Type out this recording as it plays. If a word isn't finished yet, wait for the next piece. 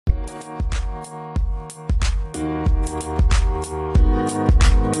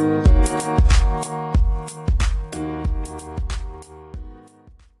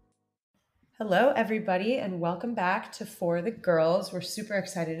Hello, everybody, and welcome back to For the Girls. We're super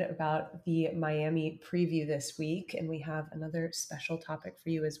excited about the Miami preview this week, and we have another special topic for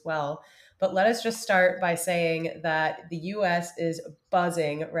you as well. But let us just start by saying that the U.S. is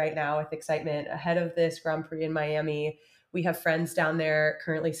buzzing right now with excitement ahead of this Grand Prix in Miami. We have friends down there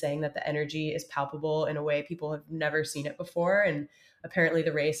currently saying that the energy is palpable in a way people have never seen it before, and apparently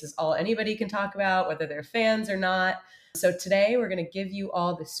the race is all anybody can talk about, whether they're fans or not. So today we're going to give you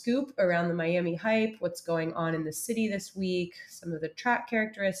all the scoop around the Miami hype, what's going on in the city this week, some of the track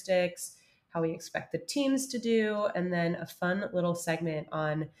characteristics, how we expect the teams to do, and then a fun little segment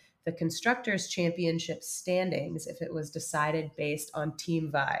on the Constructors Championship standings if it was decided based on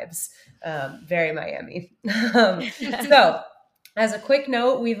team vibes. Very Miami. So as a quick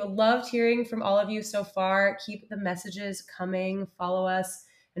note, we've loved hearing from all of you so far. Keep the messages coming. Follow us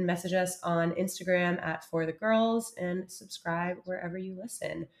and message us on Instagram at For the Girls and subscribe wherever you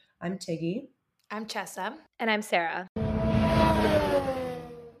listen. I'm Tiggy. I'm Chessa. And I'm Sarah.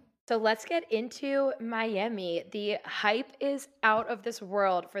 So let's get into Miami. The hype is out of this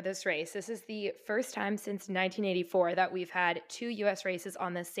world for this race. This is the first time since 1984 that we've had two U.S. races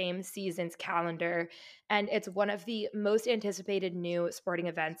on the same season's calendar, and it's one of the most anticipated new sporting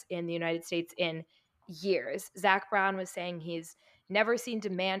events in the United States in years. Zach Brown was saying he's never seen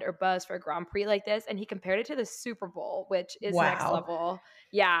demand or buzz for a Grand Prix like this, and he compared it to the Super Bowl, which is next level.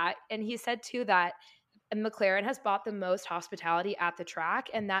 Yeah, and he said too that McLaren has bought the most hospitality at the track,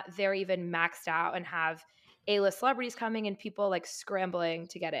 and that they're even maxed out and have A-list celebrities coming and people like scrambling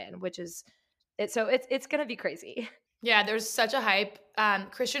to get in, which is it. So it's going to be crazy. Yeah, there's such a hype.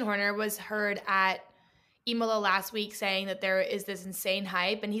 Christian Horner was heard at Imola last week saying that there is this insane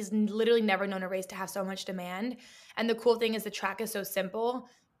hype, and he's literally never known a race to have so much demand. And the cool thing is the track is so simple,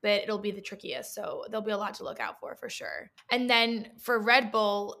 but it'll be the trickiest. So there'll be a lot to look out for sure. And then for Red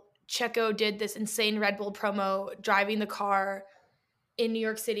Bull, Checo did this insane Red Bull promo driving the car in New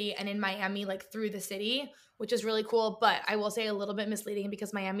York City and in Miami, like through the city, which is really cool. But I will say a little bit misleading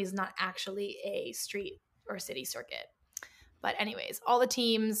because Miami is not actually a street or city circuit. But anyways, all the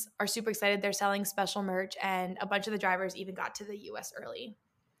teams are super excited. They're selling special merch, and a bunch of the drivers even got to the U.S. early.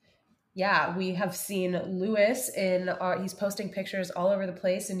 Yeah, we have seen Lewis he's posting pictures all over the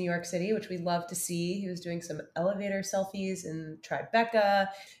place in New York City, which we love to see. He was doing some elevator selfies in Tribeca.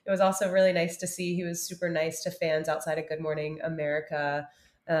 It was also really nice to see. He was super nice to fans outside of Good Morning America.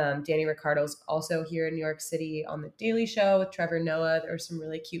 Danny Ricciardo's also here in New York City on The Daily Show with Trevor Noah. There were some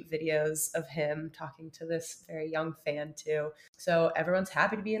really cute videos of him talking to this very young fan too. So everyone's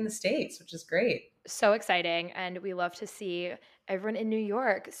happy to be in the States, which is great. So exciting. And we love to see everyone in New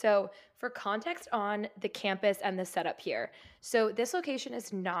York. So for context on the campus and the setup here. So this location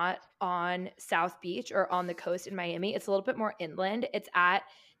is not on South Beach or on the coast in Miami. It's a little bit more inland. It's at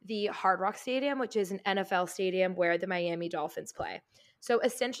the Hard Rock Stadium, which is an NFL stadium where the Miami Dolphins play. So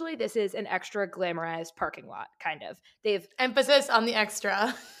essentially this is an extra glamorized parking lot, kind of. They've emphasis on the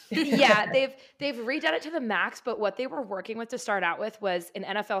extra. Yeah, they've redone it to the max, but what they were working with to start out with was an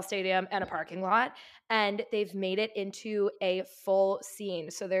NFL stadium and a parking lot, and they've made it into a full scene.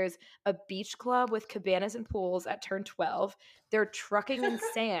 So there's a beach club with cabanas and pools at turn 12. They're trucking in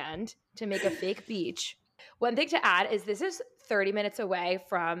sand to make a fake beach. One thing to add is this is 30 minutes away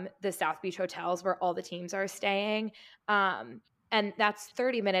from the South Beach hotels where all the teams are staying. And that's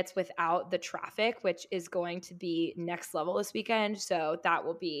 30 minutes without the traffic, which is going to be next level this weekend. So that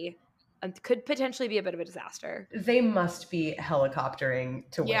will be, could potentially be a bit of a disaster. They must be helicoptering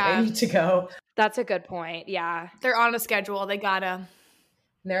to where they need to go. That's a good point. Yeah. They're on a schedule. They gotta.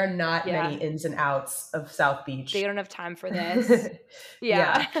 There are not many ins and outs of South Beach. They don't have time for this.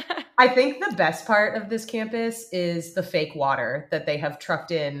 Yeah. I think the best part of this campus is the fake water that they have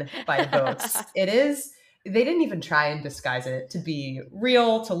trucked in by the boats. They didn't even try and disguise it to be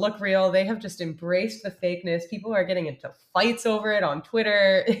real, to look real. They have just embraced the fakeness. People are getting into fights over it on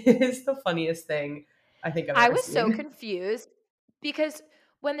Twitter. It is the funniest thing I think I've ever seen. I was so confused because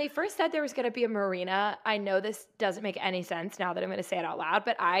when they first said there was going to be a marina, I know this doesn't make any sense now that I'm going to say it out loud,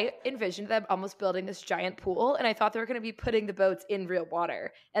 but I envisioned them almost building this giant pool, and I thought they were going to be putting the boats in real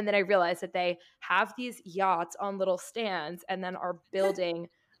water. And then I realized that they have these yachts on little stands and then are building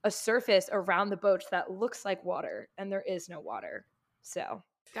a surface around the boats that looks like water, and there is no water. So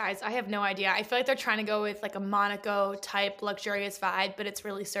guys, I have no idea. I feel like they're trying to go with like a Monaco type luxurious vibe, but it's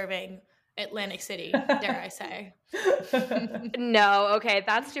really serving Atlantic City, dare I say. No, okay,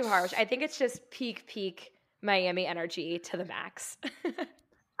 that's too harsh. I think it's just peak Miami energy to the max.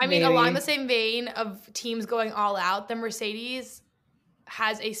 I mean, along the same vein of teams going all out, the Mercedes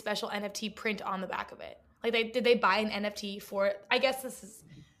has a special NFT print on the back of it. Like, did they buy an NFT for it? I guess this is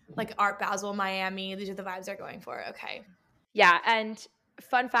like Art Basel, Miami. These are the vibes they're going for. Okay. Yeah, and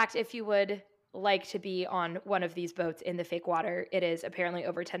fun fact, if you would like to be on one of these boats in the fake water, it is apparently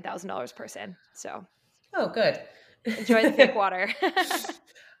over $10,000 per person. So Oh, good. enjoy the fake water.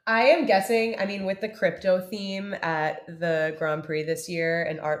 I am guessing, I mean, with the crypto theme at the Grand Prix this year,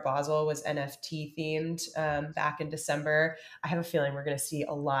 and Art Basel was NFT themed back in December, I have a feeling we're going to see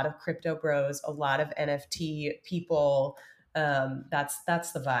a lot of crypto bros, a lot of NFT people. That's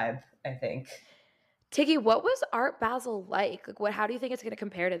the vibe, I think. Tiggy, what was Art Basel like? Like, how do you think it's going to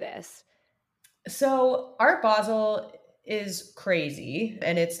compare to this? So Art Basel is crazy,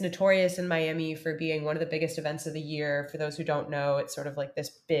 and it's notorious in Miami for being one of the biggest events of the year. For those who don't know, it's sort of like this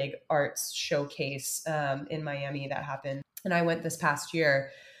big arts showcase in Miami that happened. And I went this past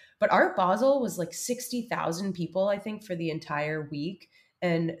year. But Art Basel was like 60,000 people, I think, for the entire week.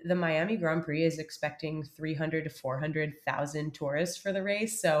 And the Miami Grand Prix is expecting 300 to 400,000 tourists for the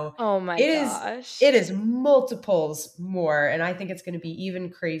race. So Oh my it is gosh. it is multiples more, and I think it's going to be even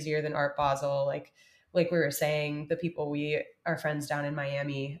crazier than Art Basel. Like we were saying, the people our friends down in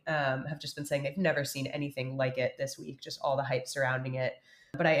Miami have just been saying they've never seen anything like it this week. Just all the hype surrounding it.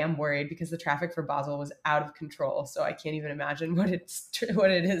 But I am worried because the traffic for Basel was out of control. So I can't even imagine what it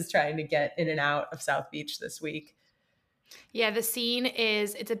is trying to get in and out of South Beach this week. Yeah, the scene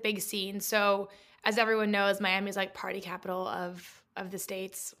it's a big scene. So as everyone knows, Miami is like party capital of the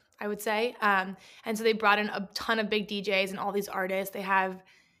States, I would say. And so they brought in a ton of big DJs and all these artists. They have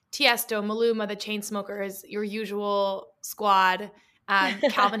Tiesto, Maluma, the Chainsmokers, your usual squad.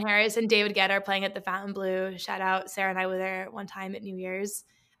 Calvin Harris and David Guetta are playing at the Fontainebleau. Shout out, Sarah and I were there one time at New Year's.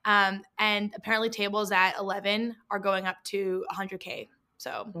 And apparently tables at 11 are going up to 100K.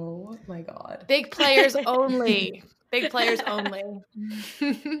 So, oh my God. Big players only. Big players only.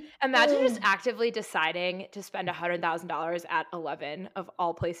 Imagine just actively deciding to spend $100,000 at 11 of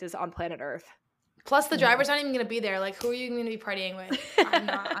all places on planet Earth. Plus, the drivers aren't even going to be there. Like, who are you going to be partying with? I'm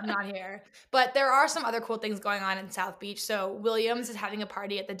not here. But there are some other cool things going on in South Beach. So Williams is having a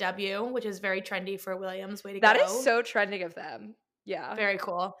party at the W, which is very trendy for Williams. Way to go. That is so trending of them. Yeah. Very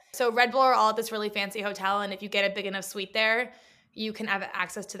cool. So Red Bull are all at this really fancy hotel. And if you get a big enough suite there, you can have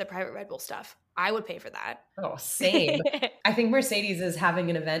access to the private Red Bull stuff. I would pay for that. Oh, same. I think Mercedes is having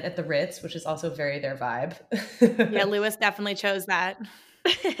an event at the Ritz, which is also very their vibe. Yeah, Lewis definitely chose that.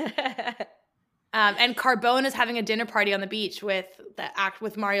 And Carbone is having a dinner party on the beach with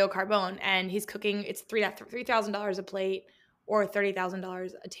Mario Carbone, and he's cooking. It's $3,000 a plate or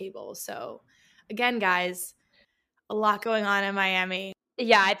 $30,000 a table. So, again, guys, a lot going on in Miami.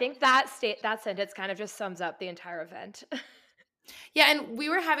 Yeah, I think that sentence kind of just sums up the entire event. Yeah, and we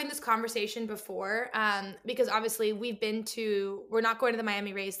were having this conversation before because obviously we're not going to the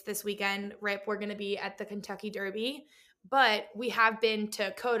Miami race this weekend, right? We're going to be at the Kentucky Derby, but we have been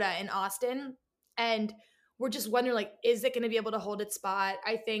to COTA in Austin, and we're just wondering, like, is it going to be able to hold its spot?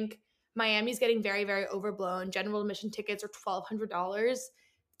 I think Miami's getting very, very overblown. General admission tickets are $1,200.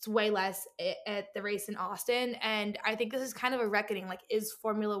 It's way less at the race in Austin, and I think this is kind of a reckoning. Like, is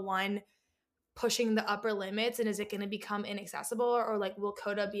Formula One pushing the upper limits, and is it going to become inaccessible, or like will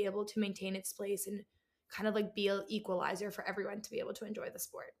COTA be able to maintain its place and kind of like be an equalizer for everyone to be able to enjoy the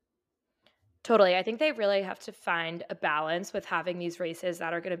sport? Totally. I think they really have to find a balance with having these races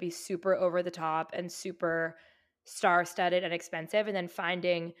that are going to be super over the top and super star-studded and expensive, and then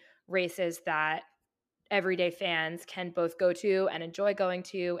finding races that everyday fans can both go to and enjoy going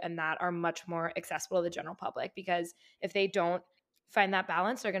to, and that are much more accessible to the general public. Because if they don't find that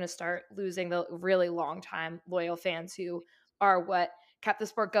balance, they're going to start losing the really long time loyal fans who are what kept the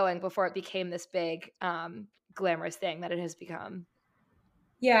sport going before it became this big glamorous thing that it has become.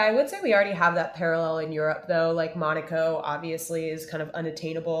 Yeah, I would say we already have that parallel in Europe, though. Like Monaco obviously is kind of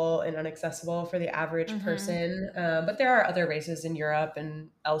unattainable and inaccessible for the average person. But there are other races in Europe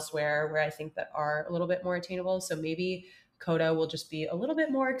and elsewhere where I think that are a little bit more attainable. So maybe COTA will just be a little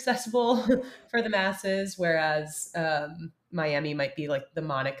bit more accessible for the masses, whereas Miami might be like the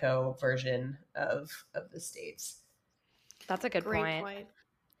Monaco version of the States. That's a good point.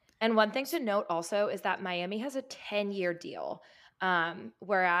 And one thing to note also is that Miami has a 10-year deal.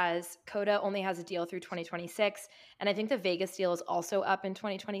 Whereas COTA only has a deal through 2026. And I think the Vegas deal is also up in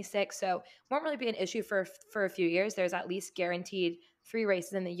 2026. So it won't really be an issue for a few years. There's at least guaranteed 3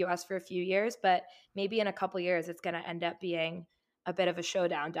 races in the US for a few years, but maybe in a couple years, it's going to end up being a bit of a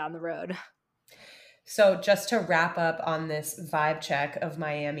showdown down the road. So just to wrap up on this vibe check of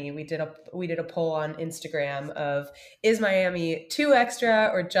Miami, we did a poll on Instagram of, is Miami too extra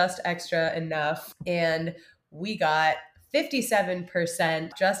or just extra enough? And we got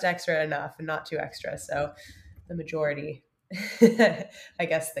 57%, just extra enough and not too extra. So the majority, I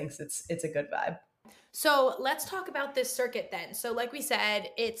guess, thinks it's a good vibe. So let's talk about this circuit then. So like we said,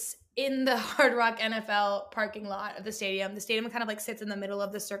 it's in the Hard Rock NFL parking lot of the stadium. The stadium kind of like sits in the middle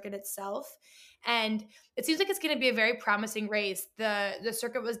of the circuit itself. And it seems like it's going to be a very promising race. The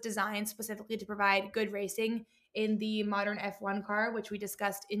circuit was designed specifically to provide good racing in the modern F1 car, which we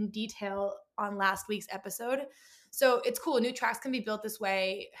discussed in detail on last week's episode. So it's cool. New tracks can be built this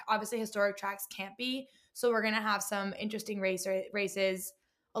way. Obviously, historic tracks can't be. So we're going to have some interesting races.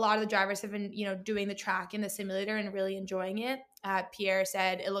 A lot of the drivers have been, doing the track in the simulator and really enjoying it. Pierre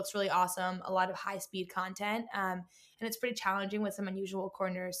said it looks really awesome, a lot of high-speed content, and it's pretty challenging with some unusual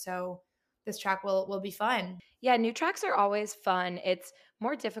corners. So this track will be fun. Yeah, new tracks are always fun. It's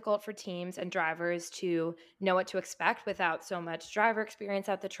more difficult for teams and drivers to know what to expect without so much driver experience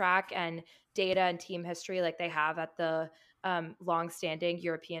at the track and data and team history like they have at the long-standing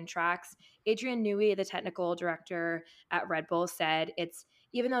European tracks. Adrian Newey, the technical director at Red Bull, said it's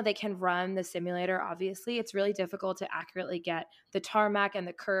even though they can run the simulator, obviously, it's really difficult to accurately get the tarmac and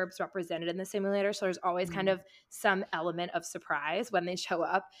the curbs represented in the simulator. So there's always kind of some element of surprise when they show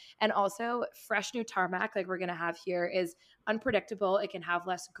up. And also, fresh new tarmac, like we're going to have here, is unpredictable. It can have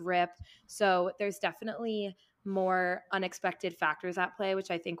less grip. So there's definitely more unexpected factors at play,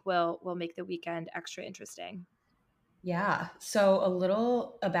 which I think will make the weekend extra interesting. Yeah. So a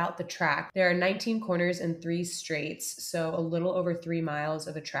little about the track. There are 19 corners and 3 straights. So a little over 3 miles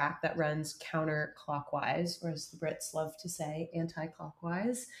of a track that runs counterclockwise, or as the Brits love to say,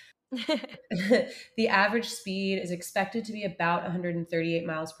 anti-clockwise. The average speed is expected to be about 138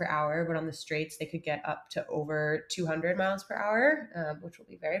 miles per hour, but on the straights, they could get up to over 200 miles per hour, which will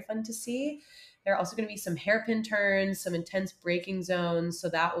be very fun to see. There are also going to be some hairpin turns, some intense braking zones. So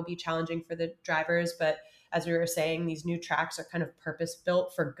that will be challenging for the drivers. But as we were saying, these new tracks are kind of purpose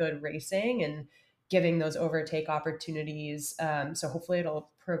built for good racing and giving those overtake opportunities. So hopefully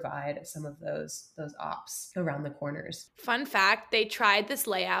it'll provide some of those ops around the corners. Fun fact, they tried this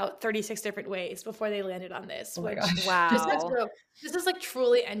layout 36 different ways before they landed on this. Oh my which gosh. Wow. This is like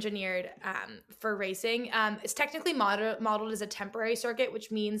truly engineered for racing. It's technically modeled as a temporary circuit, which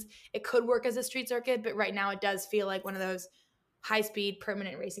means it could work as a street circuit, but right now it does feel like one of those high-speed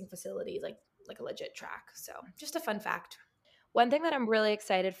permanent racing facilities, like a legit track. So just a fun fact. One thing that I'm really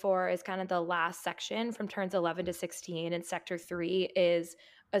excited for is kind of the last section from turns 11 to 16 in Sector 3 is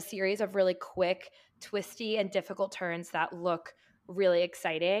a series of really quick, twisty, and difficult turns that look really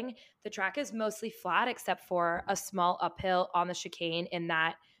exciting. The track is mostly flat except for a small uphill on the chicane in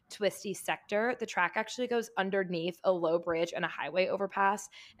that twisty sector. The track actually goes underneath a low bridge and a highway overpass,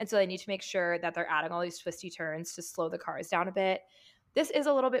 and so they need to make sure that they're adding all these twisty turns to slow the cars down a bit. This is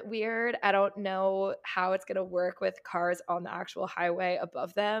a little bit weird. I don't know how it's going to work with cars on the actual highway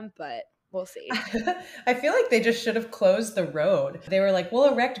above them, but we'll see. I feel like they just should have closed the road. They were like,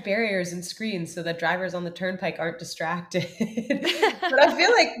 we'll erect barriers and screens so that drivers on the turnpike aren't distracted. But I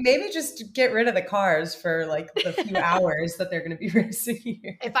feel like maybe just get rid of the cars for like the few hours that they're going to be racing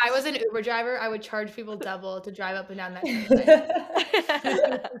here. If I was an Uber driver, I would charge people double to drive up and down that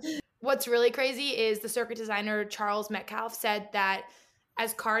turnpike. What's really crazy is the circuit designer Charles Metcalf said that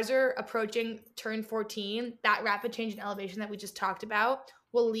as cars are approaching turn 14, that rapid change in elevation that we just talked about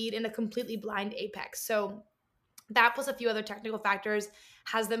will lead in a completely blind apex. So that plus a few other technical factors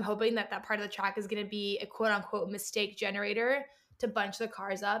has them hoping that part of the track is going to be a quote unquote mistake generator to bunch the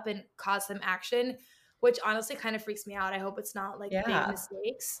cars up and cause some action, which honestly kind of freaks me out. I hope it's not like big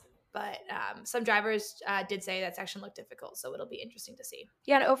mistakes. But some drivers did say that section looked difficult, so it'll be interesting to see.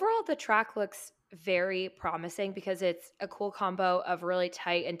 Yeah, and overall the track looks very promising because it's a cool combo of really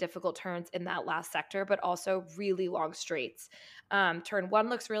tight and difficult turns in that last sector, but also really long straights. Turn 1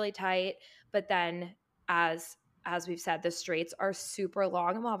 looks really tight, but then as we've said, the straights are super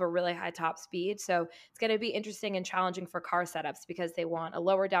long and will have a really high top speed. So it's going to be interesting and challenging for car setups because they want a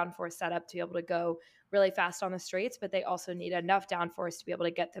lower downforce setup to be able to go really fast on the straights, but they also need enough downforce to be able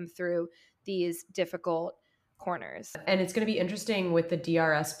to get them through these difficult corners. And it's going to be interesting with the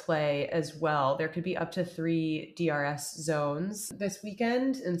DRS play as well. There could be up to 3 DRS zones this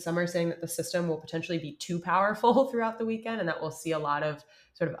weekend. And some are saying that the system will potentially be too powerful throughout the weekend and that we'll see a lot of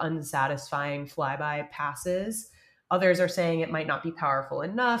sort of unsatisfying flyby passes. Others are saying it might not be powerful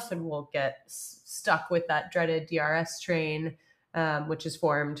enough and we'll get stuck with that dreaded DRS train, which is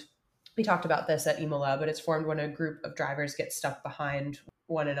formed. We talked about this at Imola, but it's formed when a group of drivers get stuck behind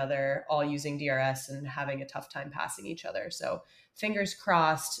one another, all using DRS and having a tough time passing each other. So fingers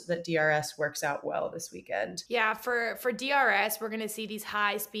crossed that DRS works out well this weekend. Yeah, for DRS, we're going to see these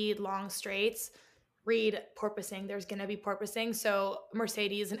high speed, long straights. read porpoising. There's going to be porpoising. So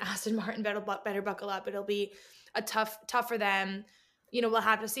Mercedes and Aston Martin better buckle up. It'll be a tough for them. We'll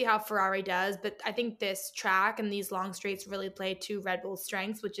have to see how Ferrari does, but I think this track and these long straights really play to Red Bull's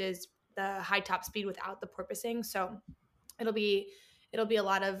strengths, which is the high top speed without the porpoising. So it'll be a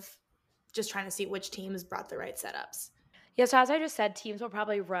lot of just trying to see which teams brought the right setups. Yeah, so as I just said, teams will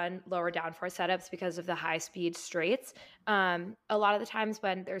probably run lower downforce setups because of the high-speed straights. A lot of the times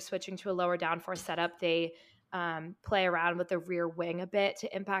when they're switching to a lower downforce setup, they play around with the rear wing a bit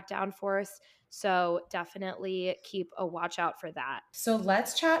to impact downforce. So definitely keep a watch out for that. So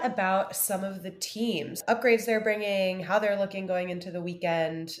let's chat about some of the teams, upgrades they're bringing, how they're looking going into the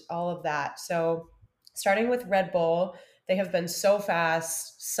weekend, all of that. So starting with Red Bull, they have been so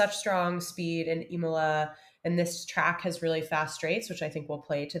fast, such strong speed in Imola. And this track has really fast straights, which I think will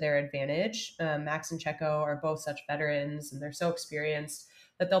play to their advantage. Max and Checo are both such veterans, and they're so experienced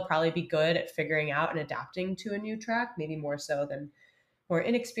that they'll probably be good at figuring out and adapting to a new track, maybe more so than more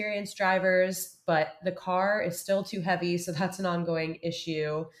inexperienced drivers. But the car is still too heavy, so that's an ongoing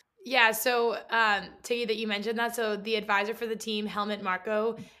issue. Yeah, so Tiggy, that you mentioned that. So the advisor for the team, Helmut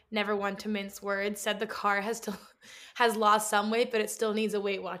Marko, never one to mince words, said the car has lost some weight, but it still needs a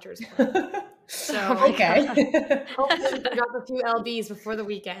Weight Watchers plan. So okay. Hopefully we can drop a few LBs before the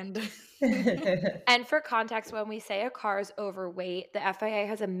weekend. And for context, when we say a car is overweight, the FIA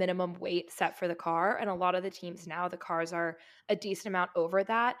has a minimum weight set for the car. And a lot of the teams now, the cars are a decent amount over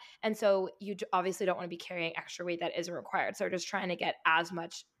that. And so you obviously don't want to be carrying extra weight that isn't required. So they're just trying to get as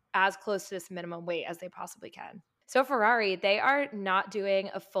close to this minimum weight as they possibly can. So Ferrari, they are not doing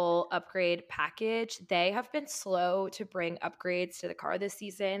a full upgrade package. They have been slow to bring upgrades to the car this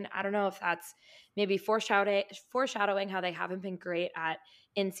season. I don't know if that's maybe foreshadowing how they haven't been great at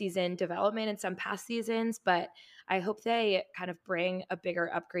in-season development in some past seasons, but I hope they kind of bring a bigger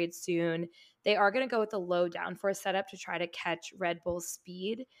upgrade soon. They are going to go with the low downforce setup to try to catch Red Bull's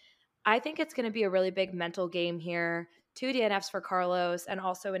speed. I think it's going to be a really big mental game here. 2 DNFs for Carlos and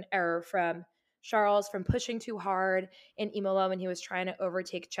also an error from Charles from pushing too hard in Imola when he was trying to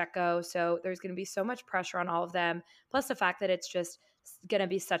overtake Checo. So there's going to be so much pressure on all of them. Plus the fact that it's just going to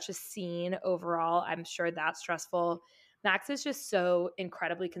be such a scene overall. I'm sure that's stressful. Max is just so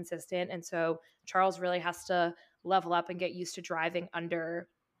incredibly consistent. And so Charles really has to level up and get used to driving under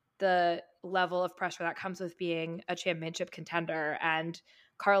the level of pressure that comes with being a championship contender. And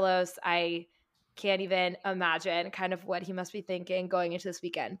Carlos, I can't even imagine kind of what he must be thinking going into this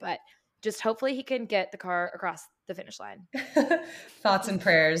weekend. But just hopefully he can get the car across the finish line. Thoughts and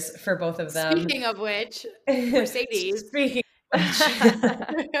prayers for both of them. Speaking of which, Mercedes. They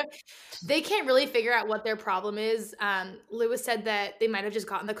can't really figure out what their problem is. Lewis said that they might have just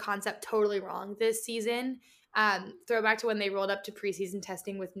gotten the concept totally wrong this season. Throwback to when they rolled up to preseason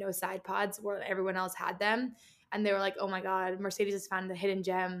testing with no side pods where everyone else had them. And they were like, oh my God, Mercedes has found the hidden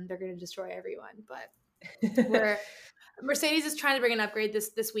gem. They're going to destroy everyone. But Mercedes is trying to bring an upgrade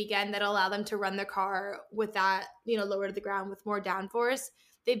this weekend that'll allow them to run their car with that, lower to the ground with more downforce.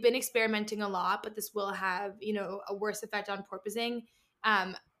 They've been experimenting a lot, but this will have, a worse effect on porpoising.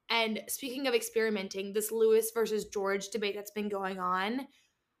 And speaking of experimenting, this Lewis versus George debate that's been going on,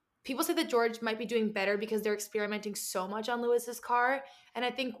 people say that George might be doing better because they're experimenting so much on Lewis's car. And I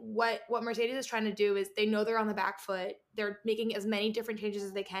think what Mercedes is trying to do is they know they're on the back foot. They're making as many different changes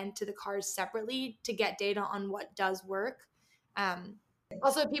as they can to the cars separately to get data on what does work.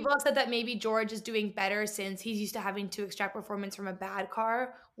 Also, people have said that maybe George is doing better since he's used to having to extract performance from a bad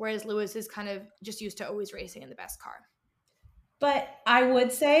car, whereas Lewis is kind of just used to always racing in the best car. But I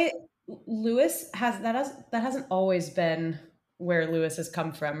would say Lewis hasn't always been where Lewis has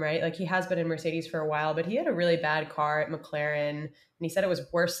come from, right? Like he has been in Mercedes for a while, but he had a really bad car at McLaren and he said it was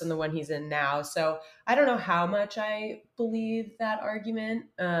worse than the one he's in now. So I don't know how much I believe that argument.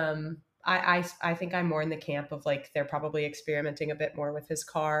 I think I'm more in the camp of like they're probably experimenting a bit more with his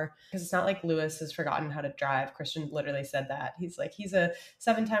car because it's not like Lewis has forgotten how to drive. Christian literally said that. He's a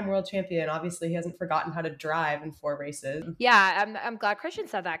 7-time world champion. Obviously, he hasn't forgotten how to drive in 4 races. Yeah, I'm glad Christian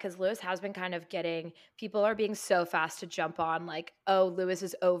said that because Lewis has been kind of people are being so fast to jump on like, oh, Lewis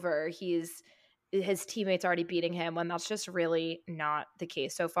is over. His teammates already beating him when that's just really not the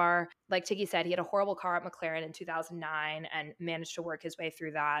case so far. Like Tiggy said, he had a horrible car at McLaren in 2009 and managed to work his way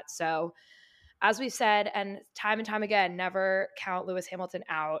through that. So as we've said, and time again, never count Lewis Hamilton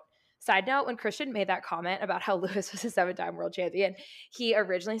out. Side note, when Christian made that comment about how Lewis was a 7-time world champion, he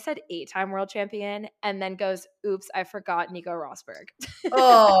originally said 8-time world champion and then goes, oops, I forgot Nico Rosberg.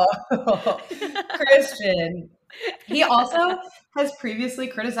 Oh, Christian. He also has previously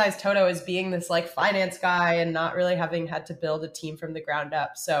criticized Toto as being this like finance guy and not really having had to build a team from the ground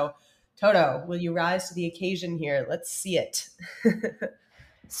up. So Toto, will you rise to the occasion here? Let's see it.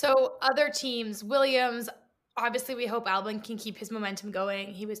 So other teams, Williams, obviously we hope Albon can keep his momentum going.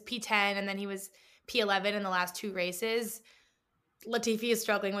 He was P10 and then he was P11 in the last 2 races. Latifi is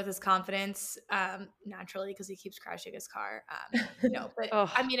struggling with his confidence, naturally, because he keeps crashing his car. But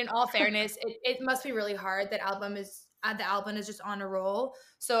I mean, in all fairness, it must be really hard that Albon is just on a roll.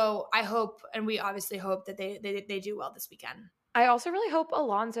 So I hope, and we obviously hope that they do well this weekend. I also really hope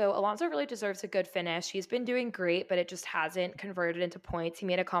Alonso really deserves a good finish. He's been doing great, but it just hasn't converted into points. He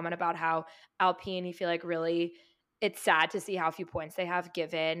made a comment about how Alpine, he feel like really it's sad to see how few points they have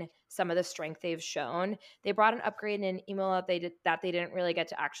given some of the strength they've shown. They brought an upgrade in Imola that they didn't really get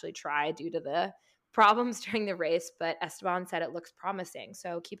to actually try due to the problems during the race, but Esteban said it looks promising.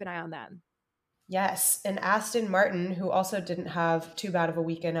 So keep an eye on them. Yes, and Aston Martin, who also didn't have too bad of a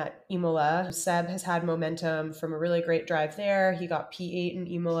weekend at Imola. Seb has had momentum from a really great drive there. He got P8 in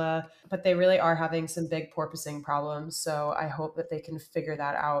Imola, but they really are having some big porpoising problems. So I hope that they can figure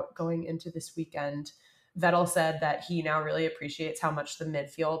that out going into this weekend. Vettel said that he now really appreciates how much the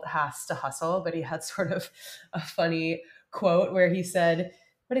midfield has to hustle, but he had sort of a funny quote where he said,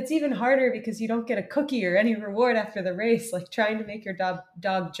 but it's even harder because you don't get a cookie or any reward after the race, like trying to make your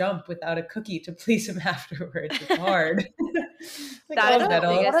dog jump without a cookie to please him afterwards. It's hard. Like, that is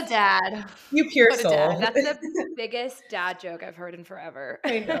what a dad. You pure soul. That's the biggest dad joke I've heard in forever.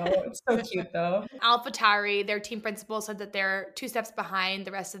 I know. It's so cute, though. AlphaTauri, their team principal, said that they're 2 steps behind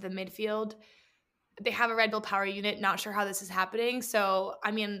the rest of the midfield. They have a Red Bull power unit. Not sure how this is happening. So,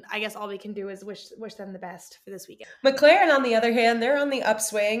 I mean, I guess all we can do is wish them the best for this weekend. McLaren, on the other hand, they're on the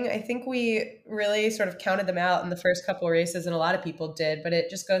upswing. I think we really sort of counted them out in the first couple of races, and a lot of people did, but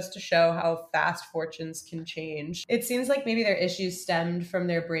it just goes to show how fast fortunes can change. It seems like maybe their issues stemmed from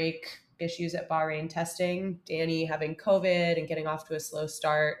their brake issues at Bahrain testing, Danny having COVID and getting off to a slow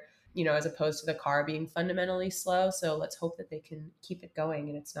start, as opposed to the car being fundamentally slow. So let's hope that they can keep it going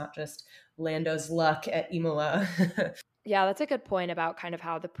and it's not just Lando's luck at Imola. Yeah, that's a good point about kind of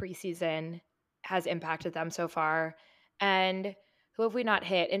how the preseason has impacted them so far. And who have we not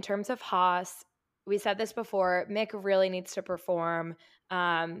hit? In terms of Haas, we said this before, Mick really needs to perform.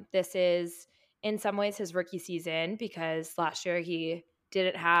 This is in some ways his rookie season because last year he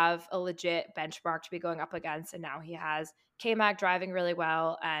didn't have a legit benchmark to be going up against. And now he has K-Mag driving really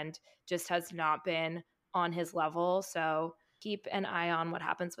well and just has not been on his level. So keep an eye on what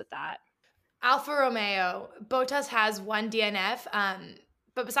happens with that. Alfa Romeo, Bottas has 1 DNF,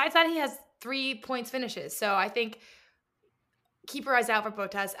 but besides that, he has 3 points finishes. So I think keep your eyes out for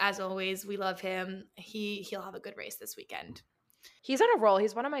Bottas. As always, we love him. He'll have a good race this weekend. He's on a roll.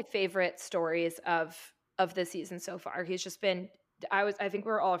 He's one of my favorite stories of the season so far. He's just been. I think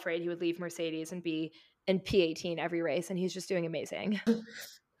we were all afraid he would leave Mercedes and be in P18 every race, and he's just doing amazing.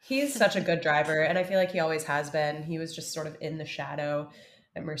 He's such a good driver, and I feel like he always has been. He was just sort of in the shadow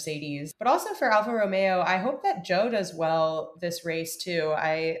at Mercedes. But also for Alfa Romeo, I hope that Joe does well this race too.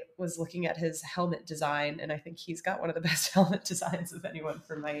 I was looking at his helmet design, and I think he's got one of the best helmet designs of anyone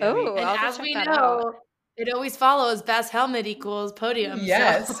for Miami. Oh, and as we know, it always follows best helmet equals podium.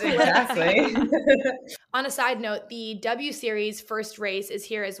 Yes, so. Exactly. On a side note, the W Series first race is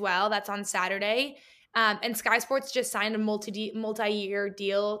here as well. That's on Saturday. And Sky Sports just signed a multi-year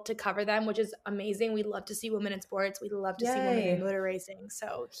deal to cover them, which is amazing. We love to see women in sports. We love to see women in motor racing.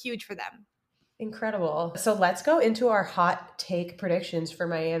 So huge for them. Incredible. So let's go into our hot take predictions for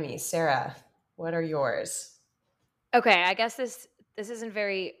Miami. Sarah, what are yours? Okay, I guess this isn't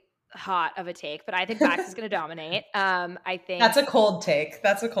very hot of a take, but I think Max is going to dominate. I think that's a cold take.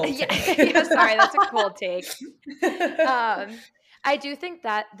 That's a cold take. Yeah, sorry, that's a cold take. I do think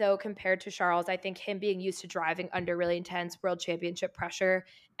that, though, compared to Charles, I think him being used to driving under really intense world championship pressure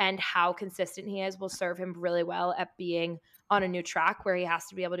and how consistent he is will serve him really well at being on a new track where he has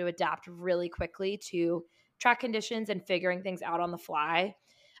to be able to adapt really quickly to track conditions and figuring things out on the fly.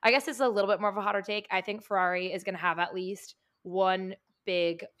 I guess it's a little bit more of a hotter take. I think Ferrari is going to have at least one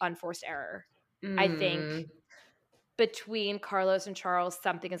big unforced error. I think between Carlos and Charles,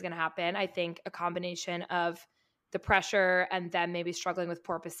 something is going to happen. I think a combination of the pressure and then maybe struggling with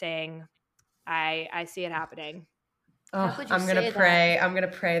porpoising. I see it happening. Oh, I'm going to pray. I'm going to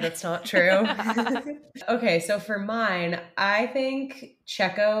pray that's not true. Okay, so for mine, I think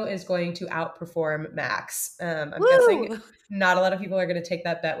Checo is going to outperform Max. I'm guessing not a lot of people are going to take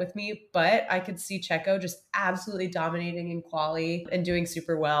that bet with me, but I could see Checo just absolutely dominating in quali and doing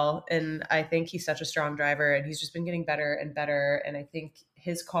super well. And I think he's such a strong driver and he's just been getting better and better. And I think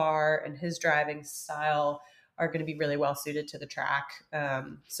his car and his driving style are going to be really well suited to the track.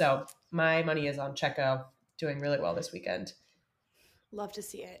 So my money is on Checo doing really well this weekend. Love to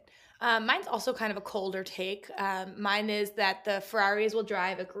see it. Mine's also kind of a colder take. Mine is that the Ferraris will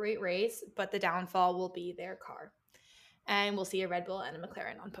drive a great race, but the downfall will be their car. And we'll see a Red Bull and a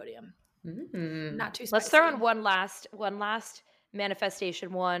McLaren on podium. Mm. Not too spicy. Let's throw in one last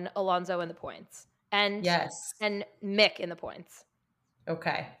manifestation, one Alonso in the points. And Yes. and Mick in the points.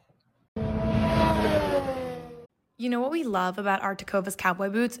 Okay. You know what we love about our Tecovas cowboy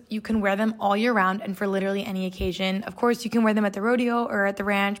boots? You can wear them all year round and for literally any occasion. Of course, you can wear them at the rodeo or at the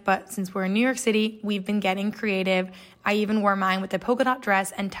ranch, but since we're in New York City, we've been getting creative. I even wore mine with a polka dot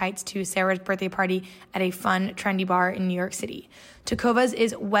dress and tights to Sarah's birthday party at a fun, trendy bar in New York City. Tecovas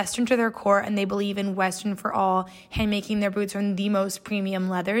is Western to their core, and they believe in Western for all, handmaking their boots from the most premium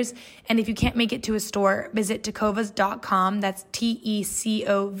leathers. And if you can't make it to a store, visit tecovas.com. That's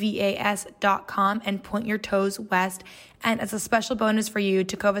TECOVAS.com, and point your toes west. And as a special bonus for you,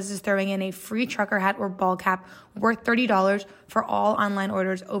 Tecovas is throwing in a free trucker hat or ball cap worth $30 for all online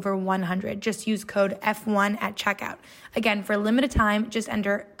orders over 100. Just use code F1 at checkout. Again, for a limited time, just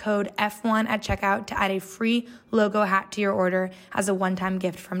enter code F1 at checkout to add a free logo hat to your order as a one-time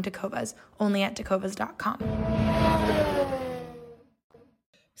gift from Tecovas, only at tecovas.com.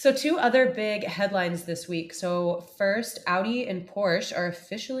 So 2 other big headlines this week. So first, Audi and Porsche are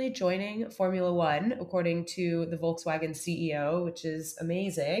officially joining Formula One, according to the Volkswagen CEO, which is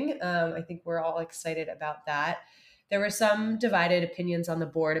amazing. I think we're all excited about that. There were some divided opinions on the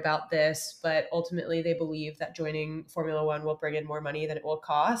board about this, but ultimately they believe that joining Formula One will bring in more money than it will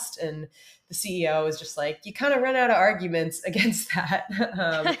cost. And the CEO is just like, you kind of run out of arguments against that.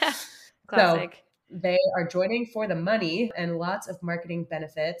 Classic. So they are joining for the money and lots of marketing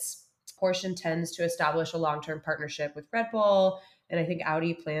benefits. Porsche intends to establish a long-term partnership with Red Bull, and I think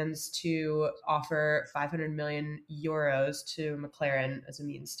Audi plans to offer 500 million euros to McLaren as a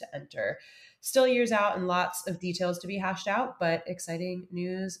means to enter. Still years out and lots of details to be hashed out, but exciting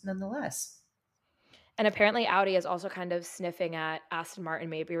news nonetheless. And apparently Audi is also kind of sniffing at Aston Martin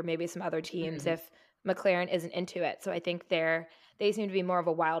maybe some other teams if McLaren isn't into it. So I think they seem to be more of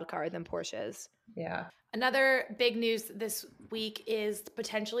a wild card than Porsche is. Yeah. Another big news this week is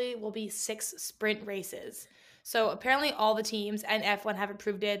potentially will be 6 sprint races. So apparently all the teams and F1 have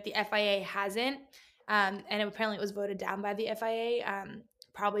approved it. The FIA hasn't. And apparently it was voted down by the FIA.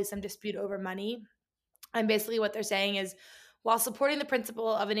 Probably some dispute over money. And basically what they're saying is, while supporting the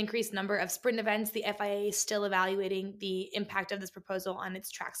principle of an increased number of sprint events, the FIA is still evaluating the impact of this proposal on its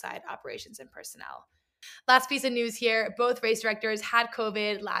trackside operations and personnel. Last piece of news here, both race directors had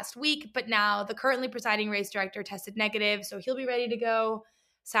COVID last week, but now the currently presiding race director tested negative, so he'll be ready to go.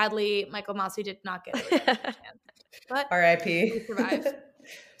 Sadly, Michael Masi did not get a chance, but RIP. he survived.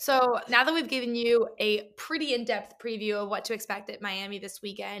 So now that we've given you a pretty in-depth preview of what to expect at Miami this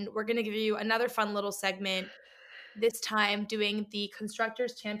weekend, we're going to give you another fun little segment, this time doing the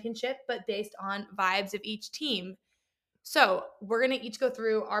Constructors Championship, but based on vibes of each team. So we're going to each go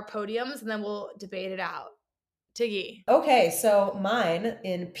through our podiums and then we'll debate it out. Tiggy. Okay, so mine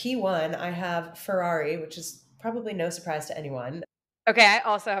in P1, I have Ferrari, which is probably no surprise to anyone. Okay, I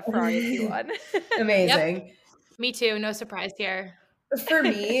also have Ferrari P1. Amazing. Yep. Me too. No surprise here. For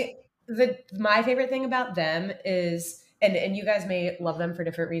me, my favorite thing about them is, and you guys may love them for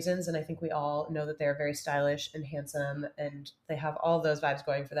different reasons, and I think we all know that they're very stylish and handsome, and they have all those vibes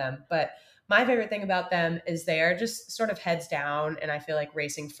going for them. But my favorite thing about them is they are just sort of heads down, and I feel like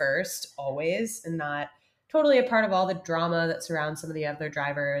racing first always, and not totally a part of all the drama that surrounds some of the other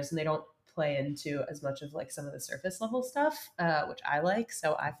drivers, and they don't play into as much of like some of the surface level stuff, which I like.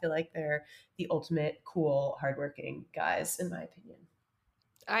 So I feel like they're the ultimate cool, hardworking guys, in my opinion.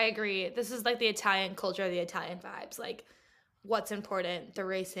 I agree. This is like the Italian culture, the Italian vibes. Like, what's important? The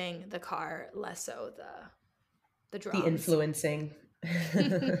racing, the car, less so the drums. The influencing.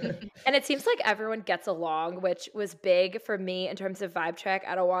 And it seems like everyone gets along, which was big for me in terms of vibe check.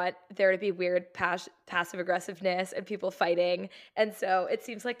 I don't want there to be weird passive aggressiveness and people fighting. And so it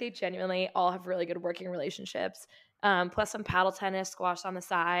seems like they genuinely all have really good working relationships. Plus some paddle tennis, squash on the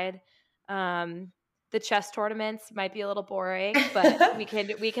side. The chess tournaments might be a little boring, but we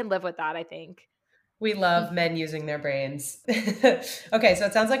can live with that, I think. We love men using their brains. Okay, so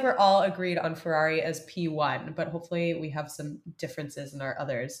it sounds like we're all agreed on Ferrari as P1, but hopefully we have some differences in our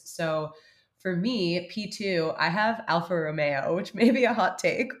others. So for me, P2, I have Alfa Romeo, which may be a hot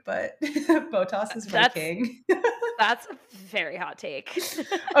take, but Bottas is my king. That's a very hot take.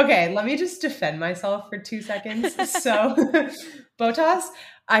 Okay, let me just defend myself for 2 seconds. So Bottas,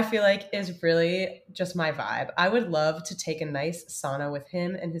 I feel like, is really just my vibe. I would love to take a nice sauna with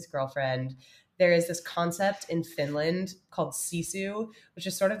him and his girlfriend. there is this concept in Finland called sisu, which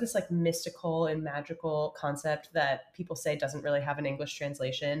is sort of this like mystical and magical concept that people say doesn't really have an English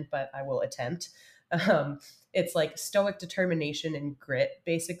translation, but I will attempt. Um, it's like stoic determination and grit,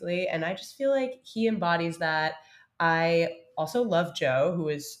 basically. And I just feel like he embodies that. I also love Joe, who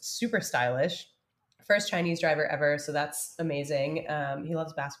is super stylish. First Chinese driver ever, so that's amazing. He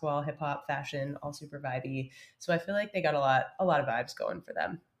loves basketball, hip hop, fashion, all super vibey. So I feel like they got a lot of vibes going for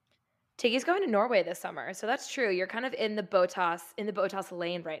them. Tiggy's going to Norway this summer, so that's true. You're kind of in the Botas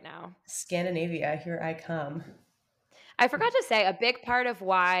lane right now. Scandinavia, here I come. I forgot to say a big part of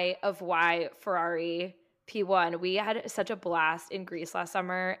why Ferrari P1, we had such a blast in Greece last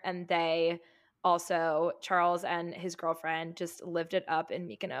summer, and they also, Charles and his girlfriend, just lived it up in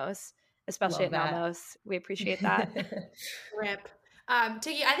Mykonos, especially Love at that. Malmos. We appreciate that. Rip.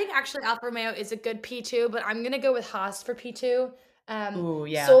 Tiggy, I think actually Alfa Romeo is a good P2, but I'm gonna go with Haas for P2. Ooh,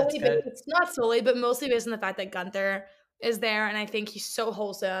 yeah, that's Solely, but good. it's not solely, but mostly based on the fact that Gunther is there, and I think he's so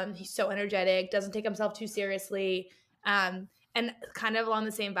wholesome, he's so energetic, doesn't take himself too seriously, and kind of along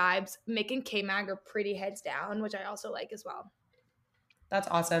the same vibes. Mick and K-Mag are pretty heads down, which I also like as well. That's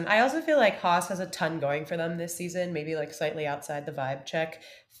awesome. I also feel like Haas has a ton going for them this season, maybe like slightly outside the vibe check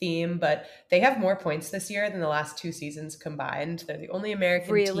theme, but they have more points this year than the last 2 seasons combined. They're the only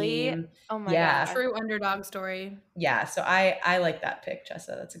American Really? team. Oh my Yeah. God. True underdog story. Yeah, so I like that pick, Chessa.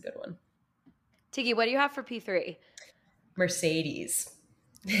 That's a good one. Tiggy, what do you have for P3? Mercedes.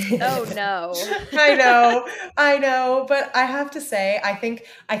 Oh no. I know, but I have to say, I think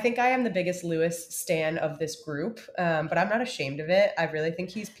I am the biggest Lewis stan of this group, but I'm not ashamed of it. I really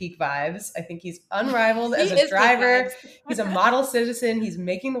think he's peak vibes. I think he's unrivaled as a driver. He's a model citizen. He's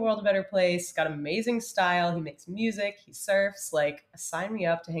making the world a better place. He's got amazing style. He makes music. He surfs. Like, sign me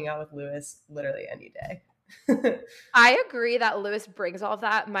up to hang out with Lewis literally any day. I agree that Lewis brings all of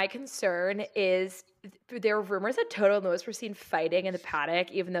that. My concern is there were rumors that Toto and Lewis were seen fighting in the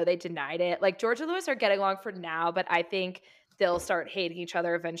paddock, even though they denied it. Like, George and Lewis are getting along for now, but I think they'll start hating each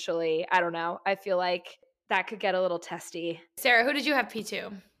other eventually. I don't know. I feel like that could get a little testy. Sarah, who did you have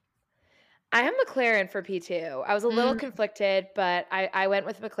P2? I have McLaren for P2. I was a little conflicted, but I went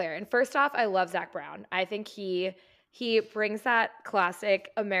with McLaren. First off, I love Zach Brown. I think he brings that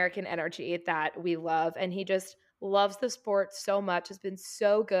classic American energy that we love, and he just loves the sport so much, has been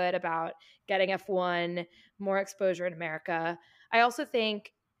so good about getting F1 more exposure in America. I also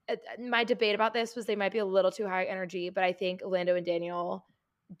think my debate about this was they might be a little too high energy, but I think Lando and Daniel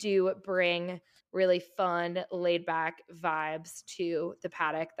do bring really fun, laid back vibes to the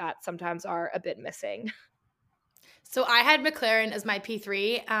paddock that sometimes are a bit missing. So I had McLaren as my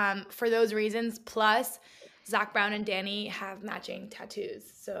P3 for those reasons, plus Zach Brown and Danny have matching tattoos.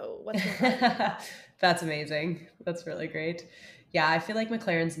 So what's That's amazing. That's really great. Yeah, I feel like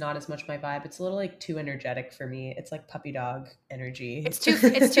McLaren's not as much my vibe. It's a little like too energetic for me. It's like puppy dog energy. It's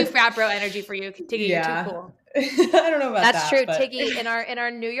too frat bro energy for you. Tiggy, Yeah. you're too cool. I don't know about that. That's true. But... Tiggy, in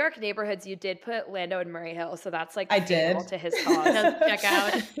our New York neighborhoods, you did put Lando and Murray Hill, so that's like I did to his cause. Check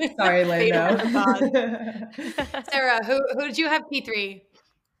out. Sorry, Lando. Sarah, who did you have P3?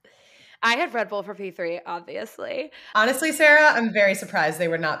 I had Red Bull for P3, obviously. Honestly, Sarah, I'm very surprised they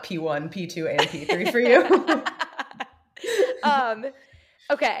were not P1, P2, and P3 for you.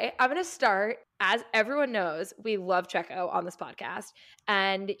 Okay, I'm going to start. As everyone knows, we love Checo on this podcast,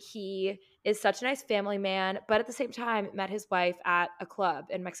 and he is such a nice family man, but at the same time met his wife at a club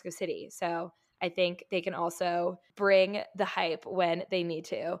in Mexico City. So I think they can also bring the hype when they need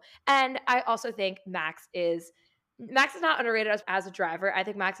to. And I also think Max is not underrated as a driver. I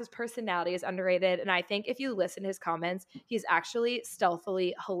think Max's personality is underrated. And I think if you listen to his comments, he's actually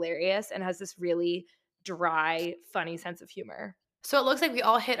stealthily hilarious and has this really dry, funny sense of humor. So it looks like we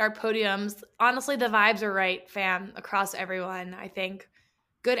all hit our podiums. Honestly, the vibes are right, fam, across everyone. I think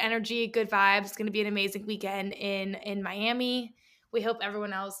good energy, good vibes. It's going to be an amazing weekend in Miami. We hope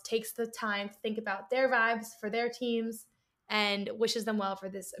everyone else takes the time to think about their vibes for their teams and wishes them well for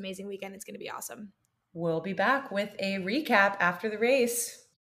this amazing weekend. It's going to be awesome. We'll be back with a recap after the race.